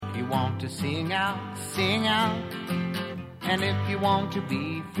you want to sing out, sing out. And if you want to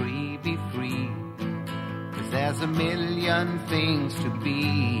be free, be free. 'Cause there's a million things to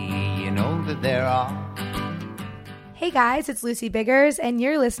be, you know that there are. Hey guys, it's Lucy Biggers, and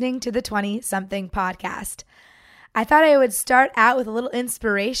you're listening to the 20-something podcast. I thought I would start out with a little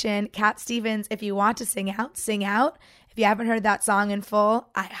inspiration. Cat Stevens, if you want to sing out, sing out. If you haven't heard that song in full,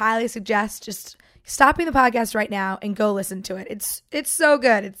 I highly suggest just stopping the podcast right now and go listen to it. It's so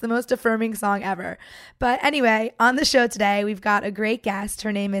good. It's the most affirming song ever. But anyway, on the show today, we've got a great guest.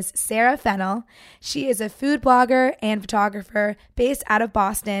 Her name is Sarah Fennell. She is a food blogger and photographer based out of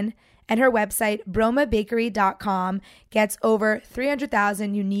Boston. And her website, bromabakery.com, gets over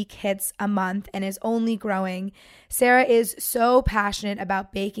 300,000 unique hits a month and is only growing. Sarah is so passionate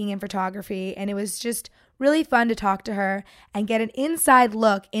about baking and photography, and it was just really fun to talk to her and get an inside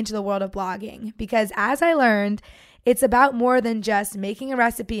look into the world of blogging. Because as I learned, it's about more than just making a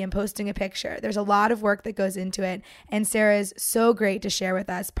recipe and posting a picture. There's a lot of work that goes into it, and Sarah is so great to share with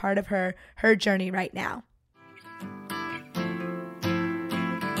us part of her journey right now.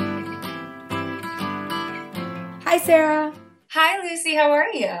 Hi, Sarah. Hi, Lucy. How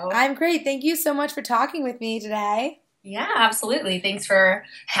are you? I'm great. Thank you so much for talking with me today. Yeah, absolutely. Thanks for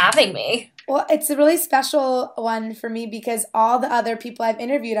having me. Well, it's a really special one for me because all the other people I've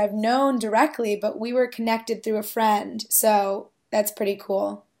interviewed I've known directly, but we were connected through a friend. So that's pretty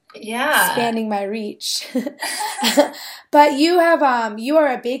cool. Yeah. Expanding my reach. But you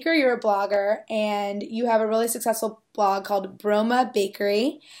are a baker, you're a blogger, and you have a really successful blog called Broma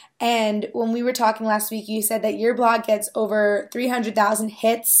Bakery. And when we were talking last week, you said that your blog gets over 300,000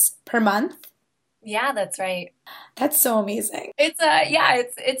 hits per month. Yeah, that's right. That's so amazing. It's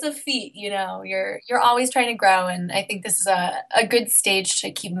a feat, you know. You're always trying to grow, and I think this is a good stage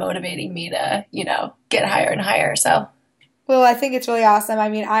to keep motivating me to, you know, get higher and higher. So well, I think it's really awesome. I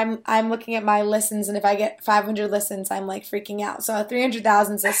mean, I'm looking at my listens, and if I get 500 listens, I'm like freaking out. So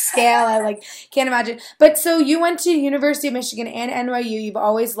 300,000 is a scale I can't imagine. But so you went to University of Michigan and NYU. You've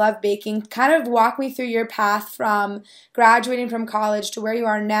always loved baking. Kind of walk me through your path from graduating from college to where you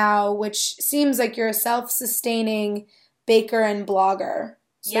are now, which seems like you're a self-sustaining baker and blogger.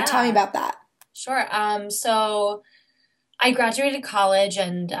 So yeah. Tell me about that. Sure. So I graduated college,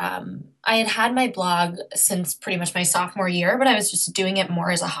 and I had my blog since pretty much my sophomore year, but I was just doing it more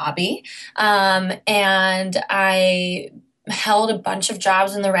as a hobby. And I held a bunch of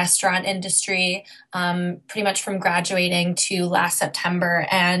jobs in the restaurant industry, pretty much from graduating to last September.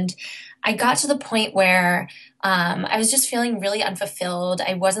 And I got to the point where I was just feeling really unfulfilled.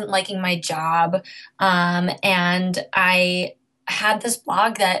 I wasn't liking my job. And I had this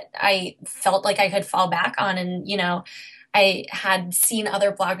blog that I felt like I could fall back on. And, you know, I had seen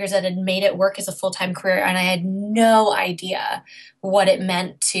other bloggers that had made it work as a full-time career, and I had no idea what it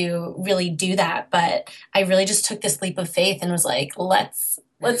meant to really do that. But I really just took this leap of faith and was like, let's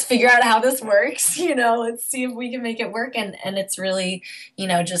figure out how this works. You know, let's see if we can make it work. And it's really, you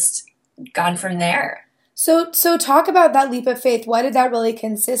know, just gone from there. So talk about that leap of faith. What did that really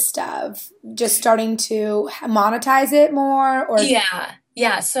consist of? Just starting to monetize it more? Or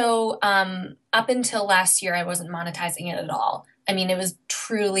Yeah. So up until last year, I wasn't monetizing it at all. I mean, it was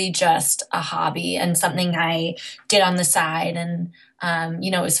truly just a hobby and something I did on the side, and, you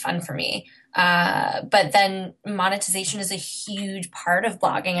know, it was fun for me. But then monetization is a huge part of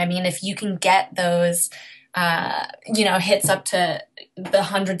blogging. I mean, if you can get those, you know, hits up to the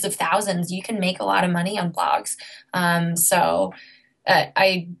hundreds of thousands, you can make a lot of money on blogs. So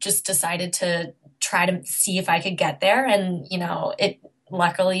I just decided to try to see if I could get there. And, you know, it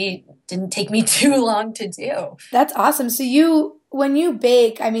luckily didn't take me too long to do. That's awesome. So when you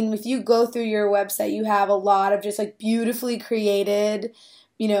bake, I mean, if you go through your website, you have a lot of just like beautifully created,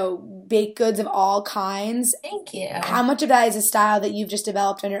 you know, baked goods of all kinds. Thank you. How much of that is a style that you've just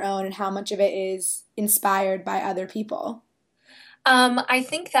developed on your own, and how much of it is inspired by other people? I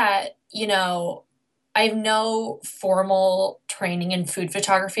think that, you know, I have no formal training in food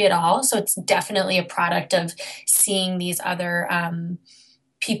photography at all. So it's definitely a product of seeing these other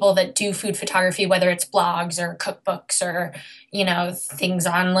people that do food photography, whether it's blogs or cookbooks or, you know, things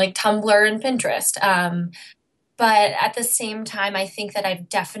on like Tumblr and Pinterest. But at the same time, I think that I've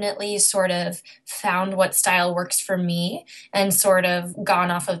definitely sort of found what style works for me and sort of gone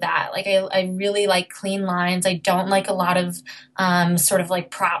off of that. Like I really like clean lines. I don't like a lot of sort of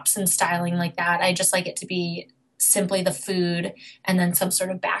like props and styling like that. I just like it to be simply the food and then some sort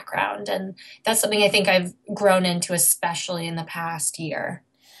of background. And that's something I think I've grown into, especially in the past year.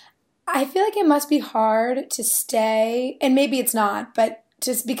 I feel like it must be hard to stay, and maybe it's not, but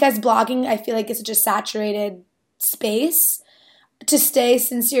just because blogging, I feel like it's such a saturated space. to stay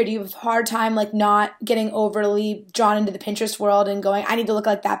sincere? Do you have a hard time like not getting overly drawn into the Pinterest world and going, I need to look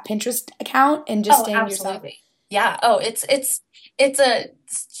like that Pinterest account, and just staying yourself? Absolutely. Yeah. Oh, it's a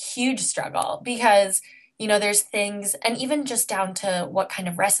huge struggle because, you know, there's things, and even just down to what kind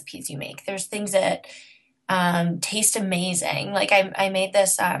of recipes you make. There's things that taste amazing. Like I made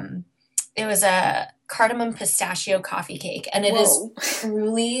this, it was a cardamom pistachio coffee cake, and it is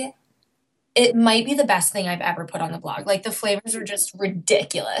truly, it might be the best thing I've ever put on the blog. Like the flavors are just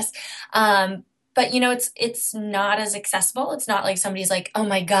ridiculous. But you know, it's not as accessible. It's not like somebody's like, oh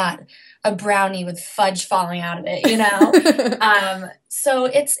my God, a brownie with fudge falling out of it, you know? So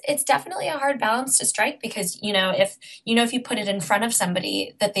it's definitely a hard balance to strike because, you know, if you put it in front of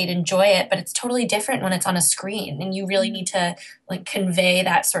somebody that they'd enjoy it, but it's totally different when it's on a screen, and you really need to like convey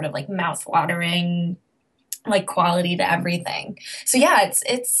that sort of like mouth-watering like quality to everything. So yeah,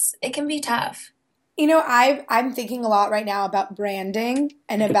 it can be tough. You know, I'm thinking a lot right now about branding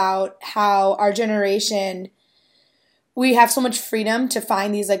and about how our generation, we have so much freedom to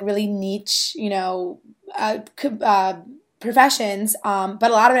find these like really niche, you know, professions, but a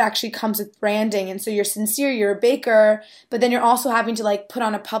lot of it actually comes with branding. And so you're sincere, you're a baker, but then you're also having to like put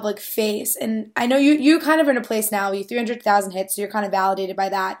on a public face. And I know you kind of are in a place now, you 300,000 hits, so you're kind of validated by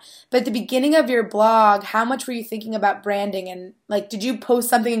that. But at the beginning of your blog, how much were you thinking about branding? And like, did you post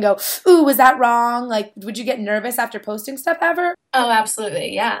something and go, ooh, was that wrong? Like, would you get nervous after posting stuff ever? Oh,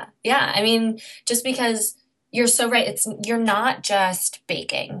 absolutely. Yeah. Yeah. I mean, just because you're so right. You're not just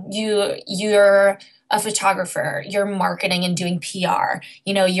baking. You're a photographer, you're marketing and doing PR,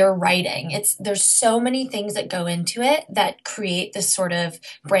 you know, you're writing. There's so many things that go into it that create this sort of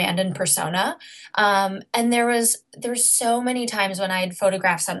brand and persona. And there's so many times when I'd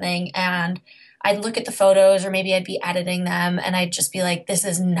photograph something and I'd look at the photos, or maybe I'd be editing them and I'd just be like, this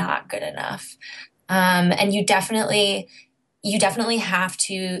is not good enough. And you definitely have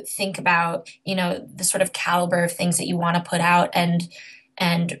to think about, you know, the sort of caliber of things that you want to put out, and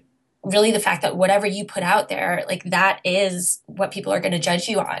really the fact that whatever you put out there, like that is what people are going to judge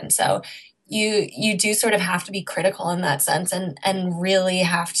you on. So you do sort of have to be critical in that sense, and really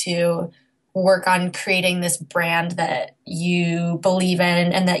have to work on creating this brand that you believe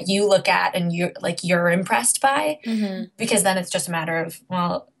in and that you look at and you're impressed by, because then it's just a matter of,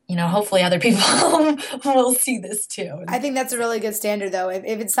 well, you know, hopefully other people will see this too. I think that's a really good standard though. If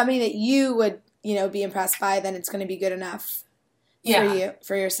it's something that you would, you know, be impressed by, then it's going to be good enough.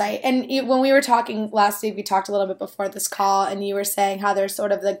 For your site. And when we were talking last week, we talked a little bit before this call, and you were saying how there's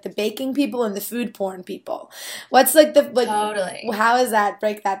sort of like the baking people and the food porn people. What's like totally. How is that?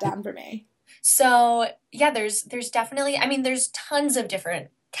 Break that down for me. So yeah, there's definitely, I mean, there's tons of different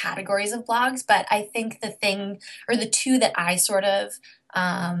categories of blogs, but I think the thing, or the two that I sort of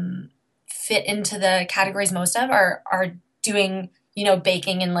fit into the categories most of are doing, you know,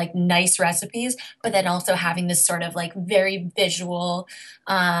 baking and like nice recipes, but then also having this sort of like very visual,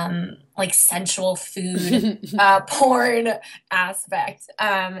 like sensual food, porn aspect.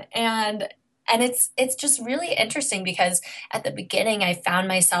 And it's just really interesting because at the beginning I found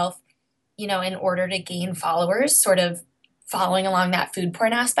myself, you know, in order to gain followers, sort of following along that food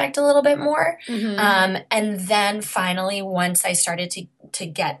porn aspect a little bit more. And then finally, once I started to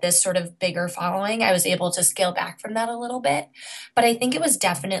get this sort of bigger following, I was able to scale back from that a little bit. But I think it was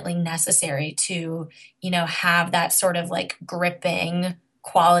definitely necessary to, you know, have that sort of like gripping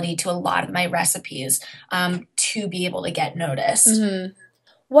quality to a lot of my recipes, to be able to get noticed.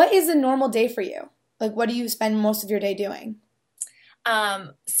 What is a normal day for you? Like, what do you spend most of your day doing?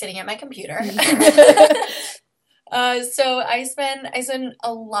 Sitting at my computer. So I spend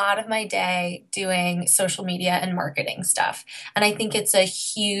a lot of my day doing social media and marketing stuff. And I think it's a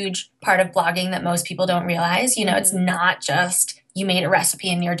huge part of blogging that most people don't realize. You know, it's not just you made a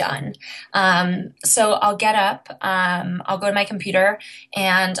recipe and you're done. So I'll get up, I'll go to my computer,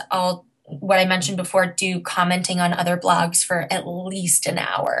 and what I mentioned before, do commenting on other blogs for at least an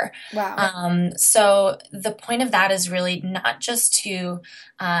hour. Wow. So the point of that is really not just to,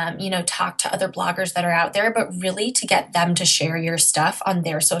 you know, talk to other bloggers that are out there, but really to get them to share your stuff on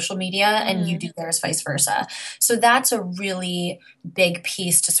their social media and you do theirs, vice versa. So that's a really big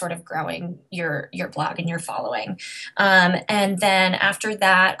piece to sort of growing your blog and your following. And then after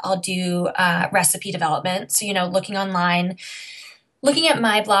that, I'll do recipe development. So, you know, looking online, looking at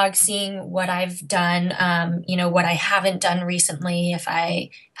my blog, seeing what I've done, what I haven't done recently, if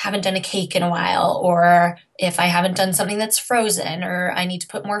I haven't done a cake in a while, or if I haven't done something that's frozen, or I need to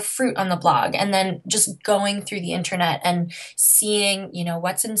put more fruit on the blog, and then just going through the internet and seeing,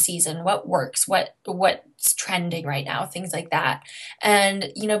 what's in season, what works, what's trending right now, things like that.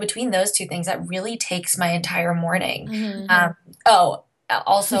 And, between those two things, that really takes my entire morning.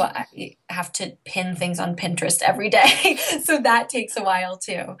 Also, I have to pin things on Pinterest every day. So that takes a while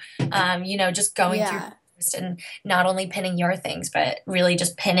too. Just going through Pinterest and not only pinning your things, but really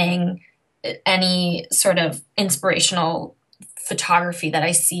just pinning any sort of inspirational photography that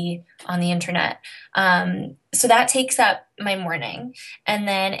I see on the internet. So that takes up my morning. And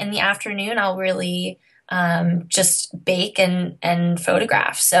then in the afternoon, I'll really just bake and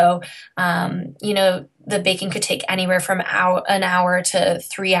photograph. So, the baking could take anywhere from an hour to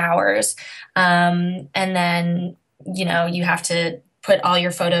 3 hours. And then, you have to put all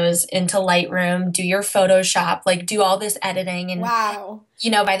your photos into Lightroom, do your Photoshop, like do all this editing. And, wow.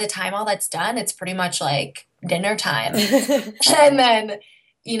 By the time all that's done, it's pretty much like dinner time. And then,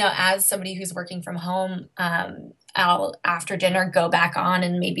 as somebody who's working from home, I'll after dinner go back on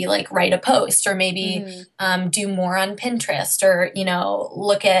and maybe like write a post, or maybe do more on Pinterest, or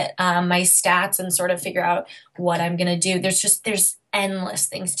look at my stats and sort of figure out what I'm gonna do. There's endless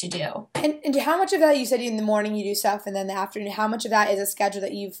things to do. And how much of that, you said in the morning you do stuff, and then the afternoon, how much of that is a schedule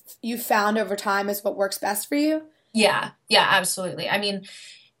that you've found over time is what works best for you? Yeah, absolutely. I mean,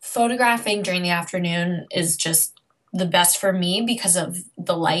 photographing during the afternoon is just the best for me because of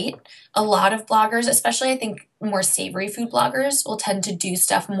the light. A lot of bloggers, especially I think more savory food bloggers, will tend to do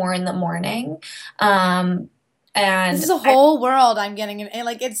stuff more in the morning. And this is a whole world I'm getting in.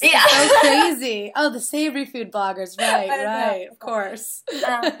 Like, it's so crazy. Oh, the savory food bloggers. Right. Of course.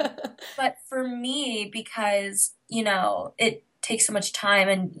 But for me, because, it takes so much time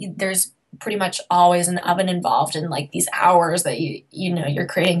and there's pretty much always an oven involved in like these hours that you're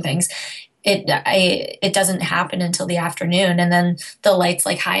creating things. It doesn't happen until the afternoon, and then the light's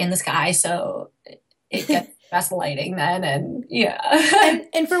like high in the sky, so it gets best lighting then, and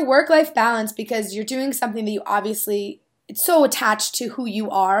and for work-life balance, because you're doing something that you obviously, it's so attached to who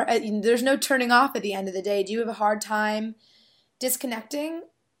you are. There's no turning off at the end of the day. Do you have a hard time disconnecting?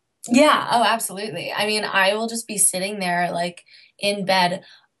 Yeah. Oh, absolutely. I mean, I will just be sitting there like in bed.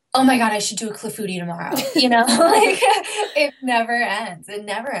 Oh my God, I should do a Clafouti tomorrow. Like it never ends. It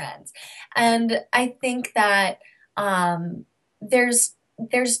never ends. And I think that there's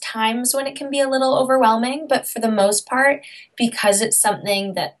times when it can be a little overwhelming, but for the most part, because it's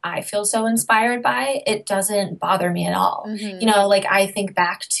something that I feel so inspired by, it doesn't bother me at all. Like I think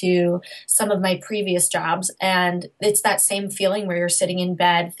back to some of my previous jobs, and it's that same feeling where you're sitting in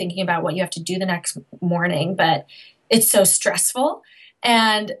bed thinking about what you have to do the next morning, but it's so stressful.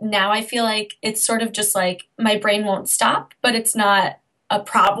 And now I feel like it's sort of just like my brain won't stop, but it's not a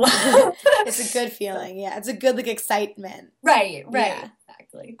problem. It's a good feeling. Yeah. It's a good like excitement. Right. Yeah.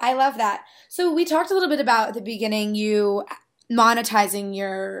 Exactly. I love that. So we talked a little bit about at the beginning, you monetizing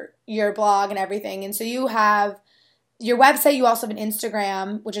your blog and everything. And so you have your website, you also have an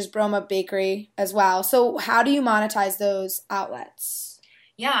Instagram, which is Broma Bakery as well. So how do you monetize those outlets?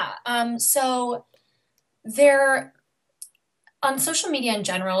 Yeah. So they're on social media in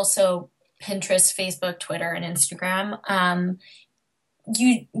general, so Pinterest, Facebook, Twitter, and Instagram,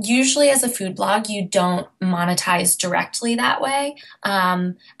 you usually as a food blog, you don't monetize directly that way.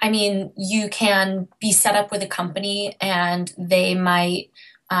 I mean, you can be set up with a company and they might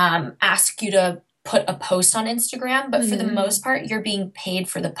ask you to put a post on Instagram, but for the most part, you're being paid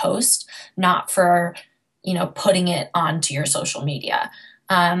for the post, not for, putting it onto your social media.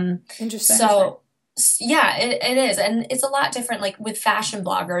 Interesting. So yeah, it is. And it's a lot different. Like with fashion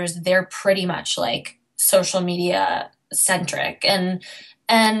bloggers, they're pretty much like social media centric, and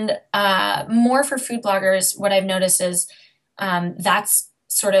more for food bloggers. What I've noticed is that's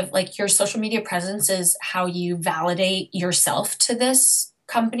sort of like your social media presence is how you validate yourself to this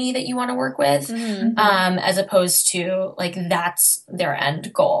company that you want to work with, as opposed to like that's their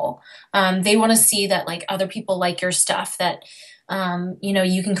end goal. They want to see that like other people like your stuff, that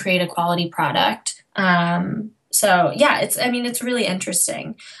you can create a quality product. So yeah, it's really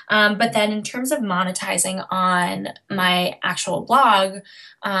interesting. But then in terms of monetizing on my actual blog,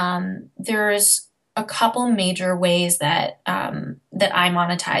 there's a couple major ways that that I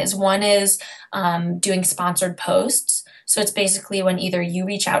monetize. One is doing sponsored posts. So it's basically when either you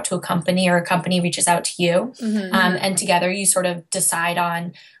reach out to a company or a company reaches out to you, and together you sort of decide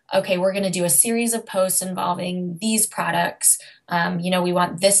on, okay, we're going to do a series of posts involving these products. We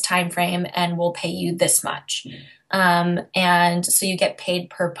want this time frame and we'll pay you this much. And so you get paid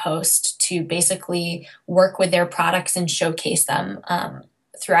per post to basically work with their products and showcase them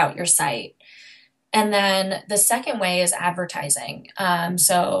throughout your site. And then the second way is advertising.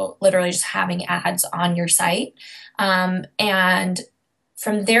 So literally just having ads on your site. And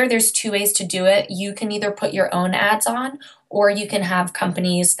from there, there's two ways to do it. You can either put your own ads on, or you can have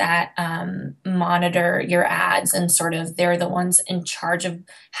companies that monitor your ads, and sort of they're the ones in charge of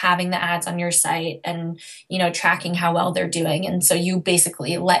having the ads on your site and, tracking how well they're doing. And so you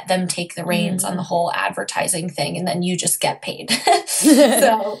basically let them take the reins on the whole advertising thing, and then you just get paid.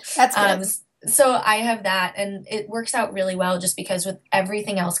 So that's good. So I have that, and it works out really well just because with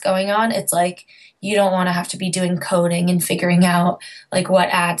everything else going on, it's like you don't want to have to be doing coding and figuring out like what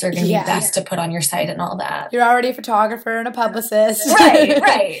ads are going to be best to put on your site and all that. You're already a photographer and a publicist.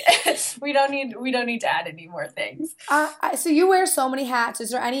 Right. We don't need to add any more things. So you wear so many hats.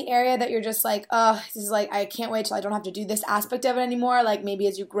 Is there any area that you're just like, oh, this is like, I can't wait till I don't have to do this aspect of it anymore? Like maybe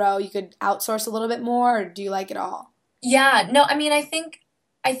as you grow, you could outsource a little bit more, or do you like it all? Yeah, no, I mean, I think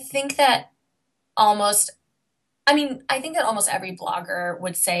that almost every blogger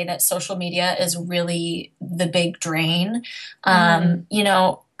would say that social media is really the big drain.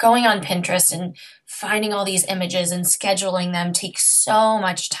 Going on Pinterest and finding all these images and scheduling them takes so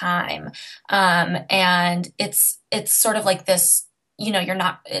much time. And it's sort of like this,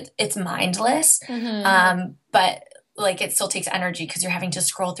 it's mindless. But like it still takes energy because you're having to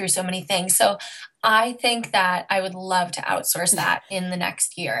scroll through so many things. So I think that I would love to outsource that in the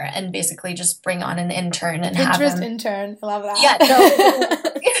next year and basically just bring on an intern and have them. Intern. I love that. Yeah,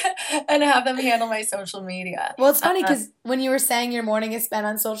 no, and have them handle my social media. Well, it's funny because when you were saying your morning is spent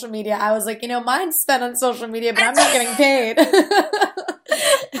on social media, I was like, mine's spent on social media, but I'm not getting paid.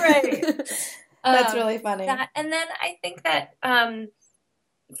 Right. That's really funny. And then I think that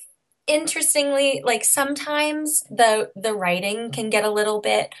interestingly, like sometimes the writing can get a little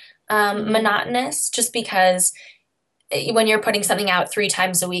bit monotonous, just because when you're putting something out 3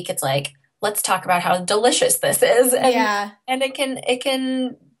 times a week, it's like, let's talk about how delicious this is. And it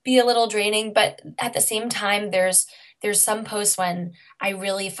can be a little draining, but at the same time, there's some posts when I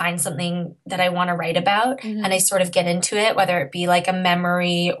really find something that I want to write about and I sort of get into it, whether it be like a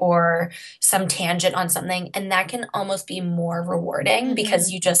memory or some tangent on something. And that can almost be more rewarding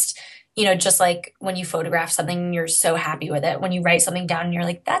because you just, just like when you photograph something, you're so happy with it. When you write something down and you're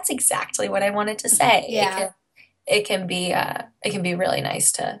like, that's exactly what I wanted to say. Yeah. It can be really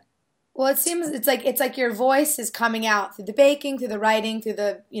nice to. Well, it seems it's like your voice is coming out through the baking, through the writing, through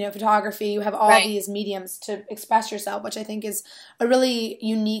the photography. You have all these mediums to express yourself, which I think is a really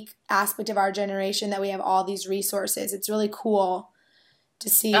unique aspect of our generation, that we have all these resources. It's really cool to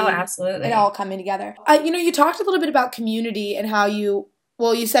see absolutely. It all coming together. You talked a little bit about community and how you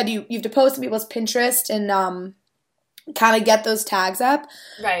said you have to post on people's Pinterest and kind of get those tags up.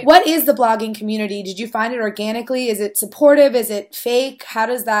 Right. What is the blogging community? Did you find it organically? Is it supportive? Is it fake? How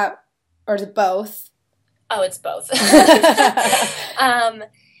does that? Or is it both? Oh, it's both.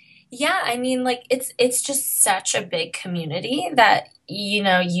 Yeah, I mean, like it's just such a big community that you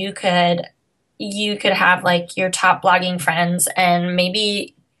could have like your top blogging friends, and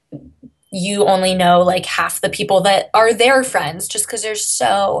maybe you only know like half the people that are their friends, just because there's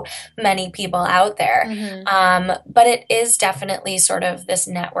so many people out there. But it is definitely sort of this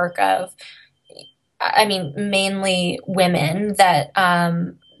network of, mainly women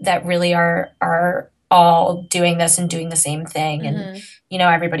that really are all doing this and doing the same thing. And,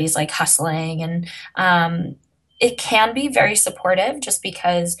 everybody's like hustling, and it can be very supportive just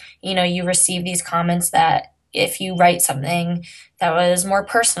because, you receive these comments that if you write something that was more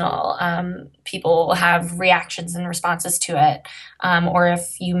personal, people will have reactions and responses to it. Or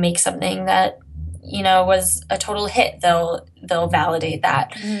if you make something that, was a total hit, they'll validate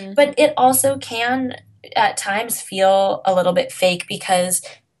that. But it also can at times feel a little bit fake, because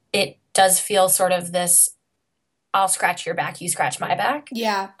it does feel sort of this, I'll scratch your back, you scratch my back.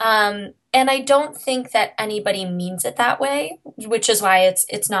 Yeah. And I don't think that anybody means it that way, which is why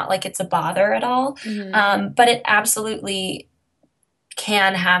it's not like it's a bother at all. But it absolutely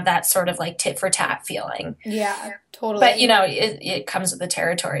can have that sort of like tit for tat feeling. Yeah, totally. But it comes with the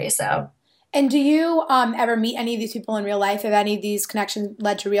territory. So. And do you ever meet any of these people in real life? Have any of these connections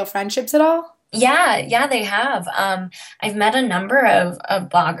led to real friendships at all? Yeah, they have. I've met a number of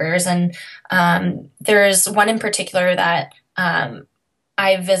bloggers, and there's one in particular that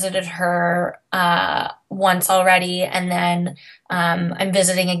I visited her once already, and then I'm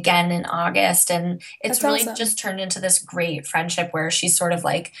visiting again in August. And it's That's really awesome. just turned into this great friendship where she's sort of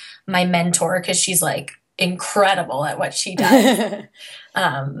like my mentor because she's like incredible at what she does.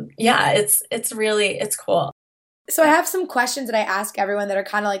 Yeah, it's cool. So I have some questions that I ask everyone that are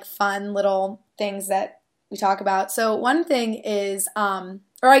kind of like fun little things that we talk about. So one thing is, or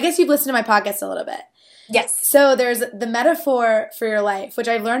I guess you've listened to my podcast a little bit. Yes. So there's the metaphor for your life, which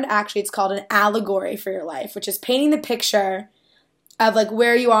I've learned actually it's called an allegory for your life, which is painting the picture of like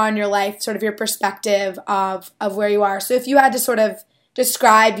where you are in your life, sort of your perspective of where you are. So if you had to sort of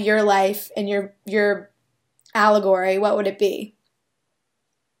describe your life and your allegory, what would it be?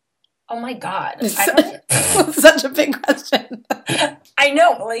 Oh my God. Such a big question. I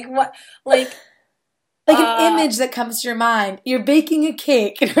know. Like what? Like an image that comes to your mind. You're baking a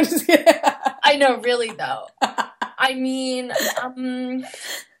cake. I know, really though. I mean,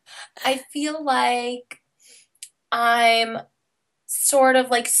 I feel like I'm sort of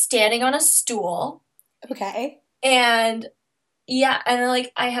like standing on a stool. Okay. And yeah, and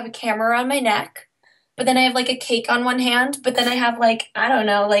like I have a camera on my neck, but then I have like a cake on one hand, but then I have like, I don't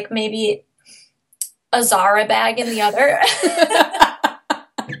know, like maybe a Zara bag in the other.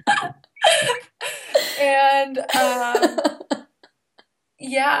 And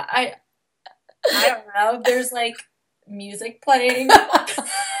yeah, I don't know. There's like music playing.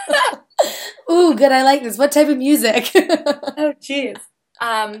 Ooh, good. I like this. What type of music? Oh, geez.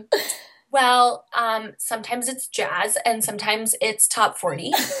 Well, sometimes it's jazz and sometimes it's top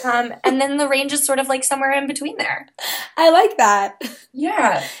 40. And then the range is sort of like somewhere in between there. I like that.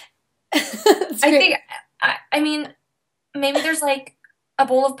 Yeah. I mean, maybe there's like a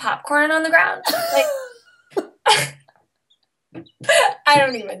bowl of popcorn on the ground. Like, I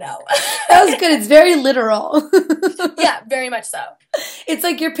don't even know. That was good. It's very literal. Yeah, very much so. It's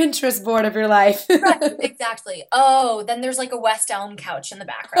like your Pinterest board of your life. Right, exactly. Oh, then there's like a West Elm couch in the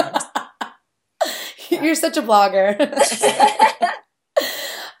background. You're such a blogger.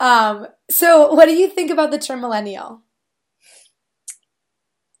 So what do you think about the term millennial?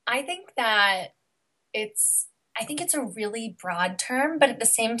 I think that it's a really broad term, but at the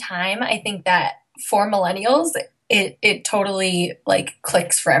same time, I think that for millennials, it totally like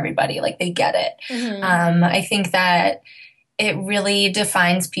clicks for everybody. Like they get it. Mm-hmm. I think that it really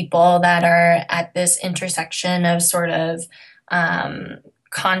defines people that are at this intersection of sort of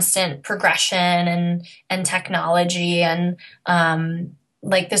constant progression and technology and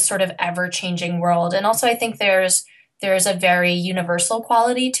like this sort of ever-changing world. And also I think there's a very universal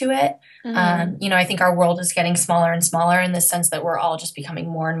quality to it. Mm-hmm. I think our world is getting smaller and smaller in the sense that we're all just becoming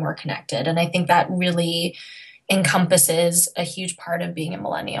more and more connected. And I think that really encompasses a huge part of being a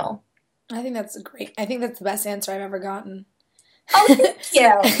millennial. I think that's the best answer I've ever gotten. Oh, thank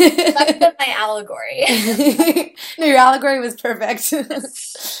you. That's been my allegory. No, your allegory was perfect.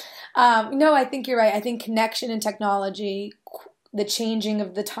 No, I think you're right. I think connection and technology, the changing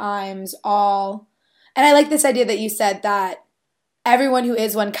of the times, all. And I like this idea that you said that everyone who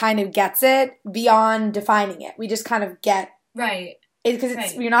is one kind of gets it beyond defining it. We just kind of get right. Because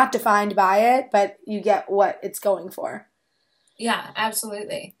right. You're not defined by it, but you get what it's going for. Yeah,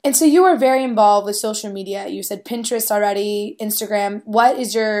 absolutely. And so you are very involved with social media. You said Pinterest already, Instagram. What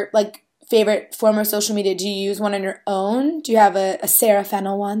is your favorite form of social media? Do you use one on your own? Do you have a Sarah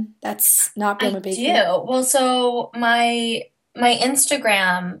Fennell one that's not Broma Bakery? I do. Well, so my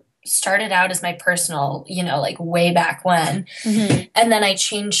Instagram started out as my personal, like way back when. Mm-hmm. And then I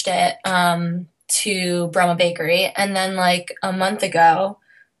changed it to Broma Bakery. And then like a month ago,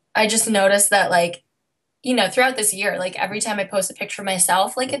 I just noticed that throughout this year, like every time I post a picture of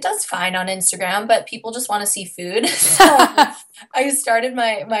myself, like it does fine on Instagram, but people just want to see food. So I started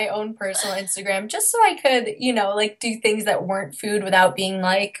my own personal Instagram just so I could, do things that weren't food without being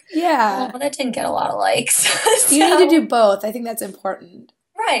like, yeah, oh, that didn't get a lot of likes. So, you need to do both. I think that's important.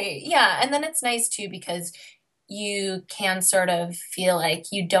 Right. Yeah. And then it's nice too because you can sort of feel like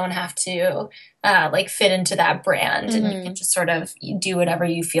you don't have to fit into that brand Mm-hmm. and you can just sort of do whatever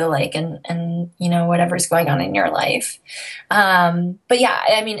you feel like and whatever's going on in your life. But yeah,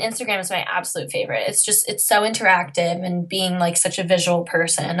 I mean, Instagram is my absolute favorite. It's so interactive and being like such a visual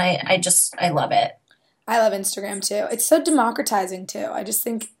person. I love it. I love Instagram too. It's so democratizing too. I just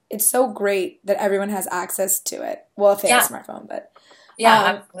think it's so great that everyone has access to it. Well, if they have a smartphone, but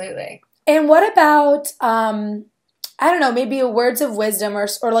yeah, absolutely. And what about, I don't know, maybe words of wisdom or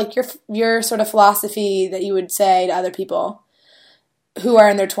like your sort of philosophy that you would say to other people who are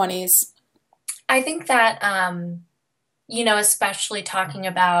in their 20s? I think that, especially talking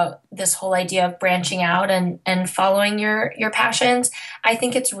about this whole idea of branching out and following your passions, I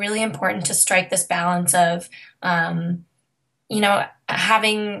think it's really important to strike this balance of,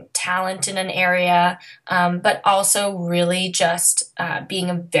 having talent in an area, but also really just being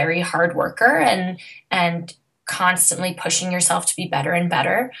a very hard worker and constantly pushing yourself to be better and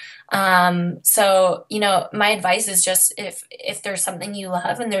better. So, my advice is just if there's something you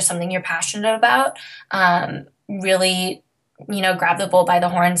love and there's something you're passionate about, really, grab the bull by the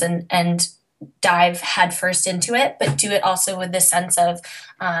horns and dive headfirst into it, but do it also with this sense of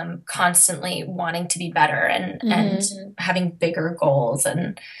constantly wanting to be better and having bigger goals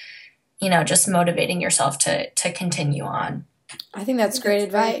and, just motivating yourself to continue on. I think that's great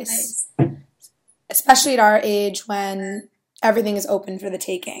advice, especially at our age when everything is open for the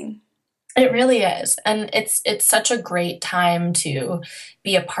taking. It really is. And it's such a great time to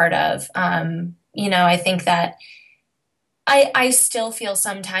be a part of. I think that I still feel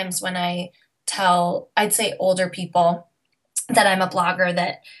sometimes when I'd say older people that I'm a blogger,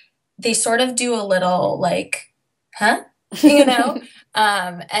 that they sort of do a little like, huh? And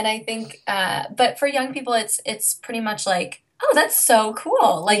I think, but for young people, it's pretty much like, oh, that's so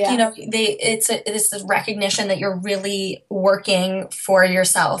cool. Like, it's this recognition that you're really working for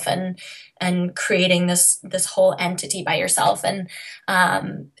yourself and creating this whole entity by yourself. And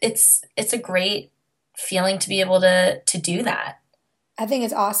it's a great feeling to be able to do that. I think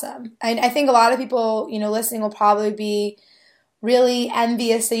it's awesome. I think a lot of people, listening will probably be really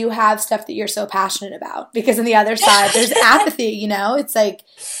envious that you have stuff that you're so passionate about, because on the other side, there's apathy, It's like,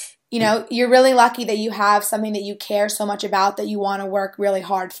 you're really lucky that you have something that you care so much about that you want to work really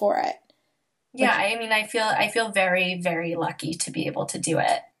hard for it. Yeah. I feel very, very lucky to be able to do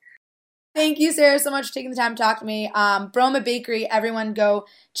it. Thank you, Sarah, so much for taking the time to talk to me. Broma Bakery, everyone go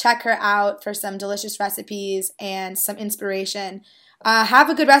check her out for some delicious recipes and some inspiration. Have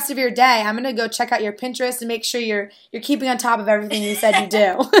a good rest of your day. I'm going to go check out your Pinterest and make sure you're keeping on top of everything you said you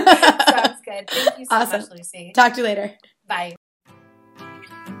do. Sounds good. Thank you so much, Lucy. Talk to you later. Bye.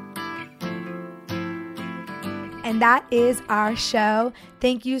 And that is our show.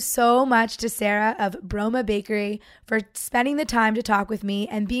 Thank you so much to Sarah of Broma Bakery for spending the time to talk with me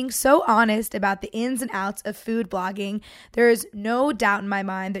and being so honest about the ins and outs of food blogging. There is no doubt in my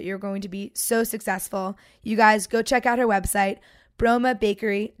mind that you're going to be so successful. You guys go check out her website,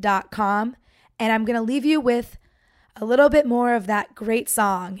 bromabakery.com. And I'm going to leave you with a little bit more of that great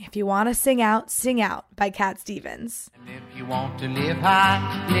song, If You Want to Sing Out by Cat Stevens. And if you want to live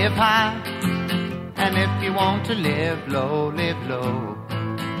high, live high. And if you want to live low, live low.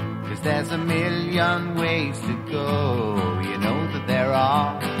 'Cause there's a million ways to go, that there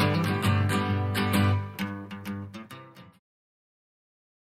are.